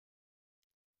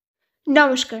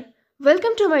Namaskar.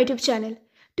 Welcome to my YouTube channel.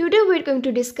 Today we are going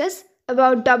to discuss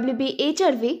about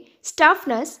Wbhrb Staff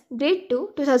Nurse Grade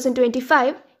 2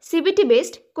 2025 CBT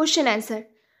based question answer.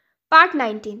 Part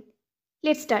 19.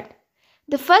 Let's start.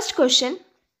 The first question.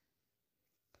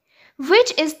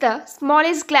 Which is the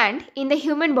smallest gland in the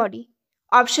human body?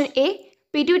 Option A.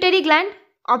 Pituitary gland.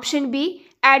 Option B.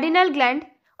 Adrenal gland.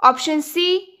 Option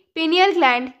C. Pineal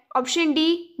gland. Option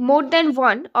D. More than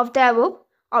one of the above.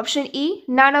 Option E.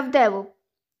 None of the above.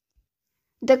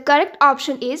 The correct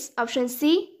option is option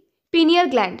C. Pineal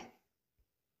gland.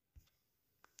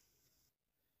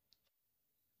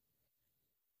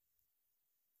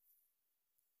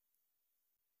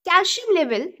 Calcium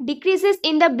level decreases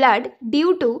in the blood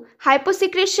due to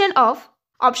hyposecretion of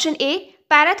option A.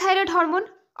 Parathyroid hormone.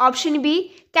 Option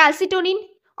B. Calcitonin.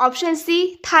 Option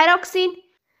C. Thyroxine.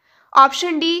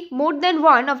 Option D. More than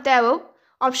one of the above.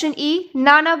 Option E.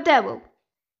 None of the above.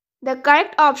 The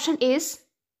correct option is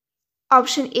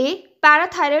option A.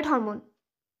 Parathyroid hormone.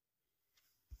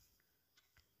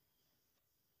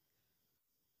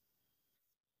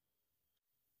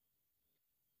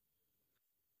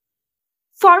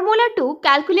 Formula to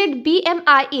calculate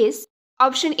BMI is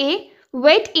option A.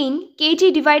 Weight in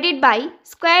kg divided by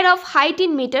square of height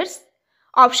in meters.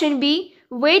 Option B.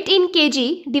 Weight in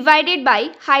kg divided by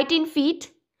height in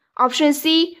feet. Option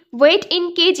C. Weight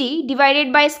in kg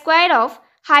divided by square of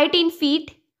height in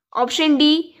feet. Option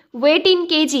D. Weight in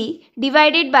kg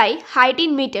divided by height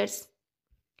in meters.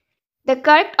 The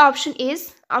correct option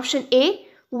is option A.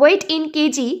 Weight in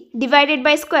kg divided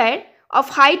by square of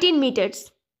height in meters.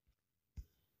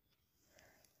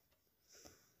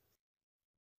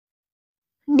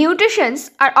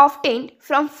 Nutrients are obtained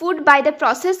from food by the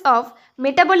process of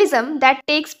metabolism that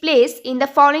takes place in the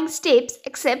following steps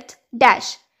except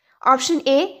dash. Option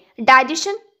A.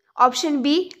 Digestion. Option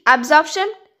B. Absorption.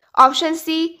 Option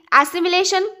C.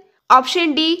 Assimilation.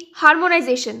 Option D.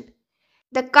 Harmonization.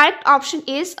 The correct option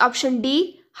is option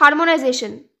D.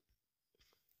 Harmonization.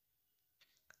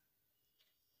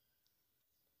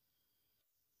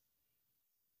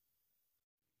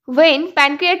 When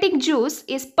pancreatic juice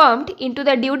is pumped into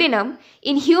the duodenum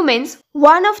in humans,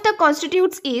 one of the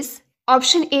constituents is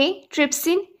option A.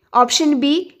 Trypsin, option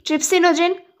B.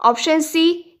 Trypsinogen, option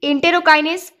C.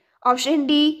 Enterokinase, option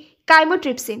D.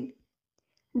 Chymotrypsin.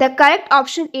 The correct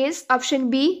option is option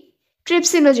B.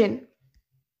 Trypsinogen.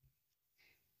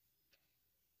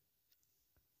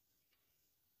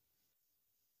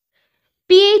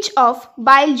 pH of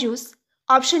bile juice.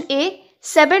 Option A.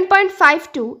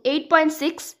 7.5 to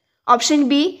 8.6. Option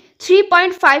B.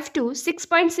 3.5 to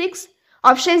 6.6.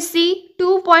 Option C.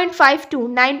 2.5 to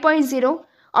 9.0.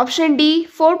 Option D.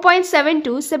 4.7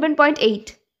 to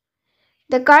 7.8.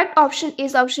 The correct option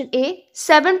is option A.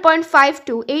 7.5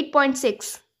 to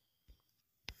 8.6.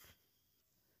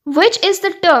 Which is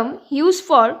the term used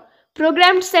for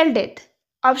programmed cell death?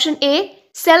 Option A.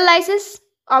 Cell lysis.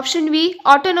 Option B.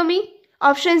 Autonomy.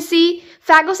 Option C.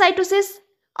 Phagocytosis.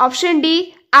 Option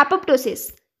D.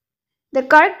 Apoptosis. The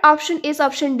correct option is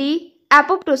option D.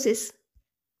 Apoptosis.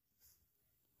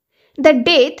 The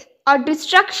death or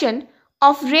destruction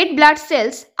of red blood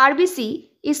cells RBC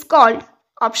is called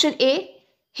option A.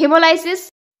 Hemolysis.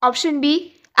 Option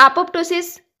B.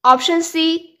 Apoptosis. Option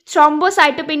C.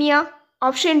 Thrombocytopenia.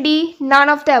 Option D. None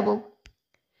of the above.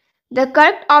 The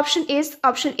correct option is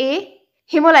option A.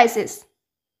 Hemolysis.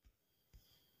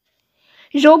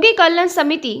 Rogi Kalyan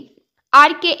Samiti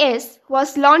RKS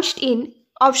was launched in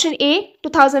option A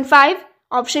 2005,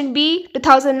 option B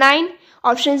 2009,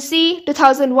 option C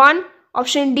 2001,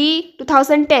 option D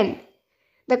 2010.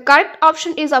 The correct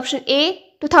option is option A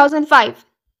 2005.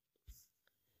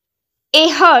 A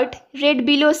heart rate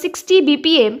below 60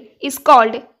 bpm is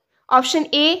called option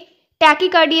A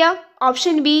tachycardia,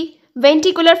 option B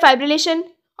ventricular fibrillation,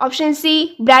 option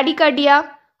C bradycardia,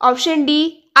 option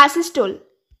D asystole.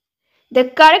 The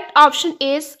correct option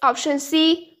is option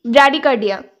C.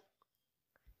 Bradycardia.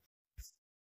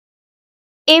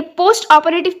 A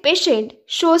post-operative patient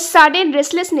shows sudden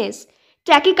restlessness,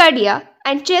 tachycardia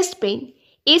and chest pain.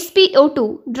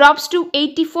 SpO2 drops to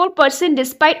 84%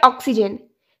 despite oxygen.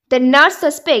 The nurse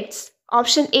suspects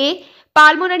option A.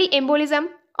 Pulmonary embolism,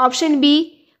 option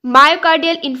B.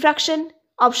 Myocardial infarction,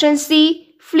 option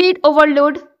C. Fluid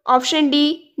overload, option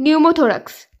D.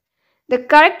 Pneumothorax. The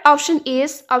correct option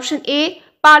is option A.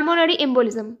 Pulmonary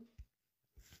embolism.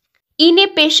 In a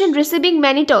patient receiving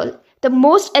mannitol, the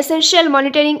most essential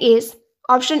monitoring is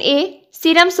option A.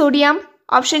 Serum sodium,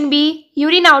 option B.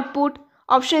 Urine output,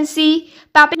 option C.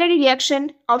 Papillary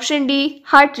reaction, option D.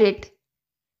 Heart rate.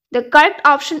 The correct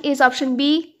option is option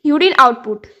B. Urine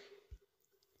output.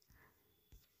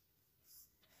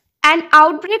 An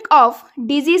outbreak of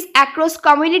disease across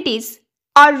communities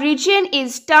or region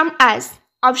is termed as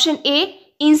option A.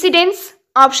 Incidence,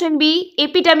 option B.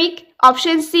 Epidemic,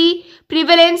 option C.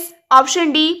 Prevalence,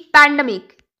 option D.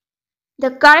 Pandemic.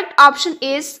 The correct option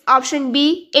is option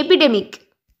B. Epidemic.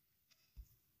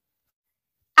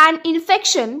 An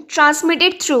infection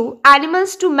transmitted through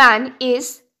animals to man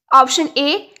is option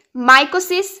A.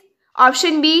 Mycosis,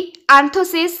 option B.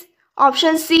 Anthosis,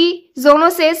 option C.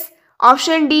 Zoonosis,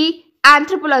 option D.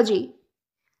 Anthropology.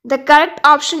 The correct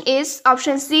option is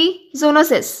option C.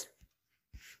 Zoonosis.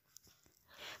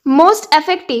 Most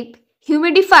effective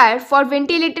humidifier for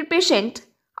ventilator patient.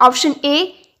 Option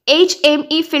A.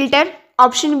 HME filter,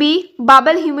 option B.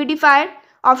 Bubble humidifier,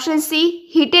 option C.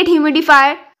 Heated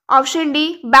humidifier, option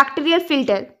D. Bacterial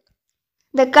filter.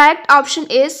 The correct option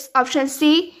is option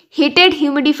C. Heated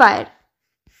humidifier.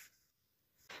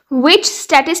 Which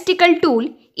statistical tool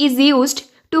is used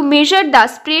to measure the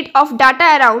spread of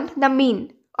data around the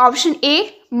mean? Option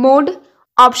A. Mode,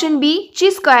 option B.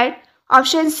 Chi-square,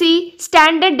 option C.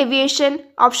 Standard deviation,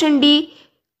 option D.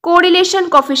 Correlation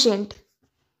coefficient.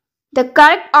 The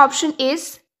correct option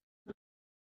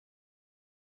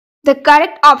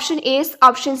is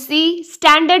option C.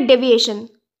 Standard deviation.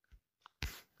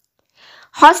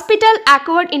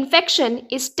 Hospital-acquired infection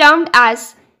is termed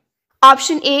as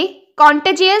option A.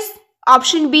 Contagious,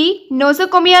 option B.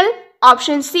 Nosocomial,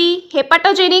 option C.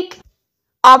 Hepatogenic,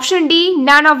 option D.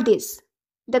 None of this.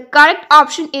 The correct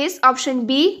option is option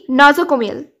B.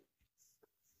 Nosocomial.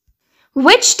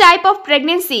 Which type of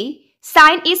pregnancy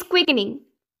sign is quickening?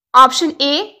 Option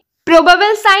A.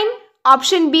 Probable sign,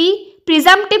 option B.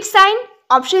 Presumptive sign,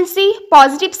 option C.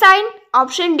 Positive sign,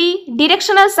 option D.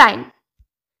 Directional sign.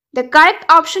 The correct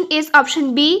option is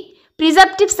option B.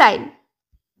 Presumptive sign.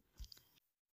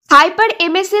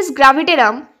 Hyperemesis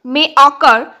gravidarum may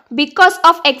occur because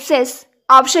of excess.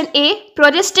 Option A.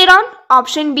 Progesterone,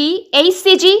 option B.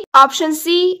 HCG, option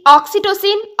C.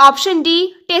 Oxytocin, option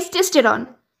D. Testosterone.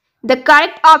 The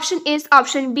correct option is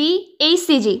option B.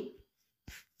 HCG.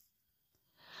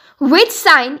 Which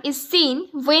sign is seen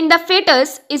when the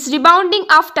fetus is rebounding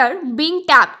after being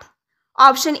tapped?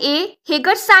 Option A.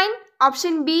 Hager sign,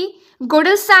 option B.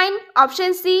 Gödel sign,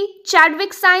 option C.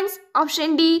 Chadwick signs,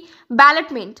 option D.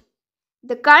 Ballotment.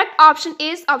 The correct option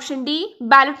is option D.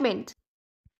 Ballotment.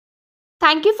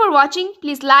 Thank you for watching.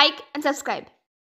 Please like and subscribe.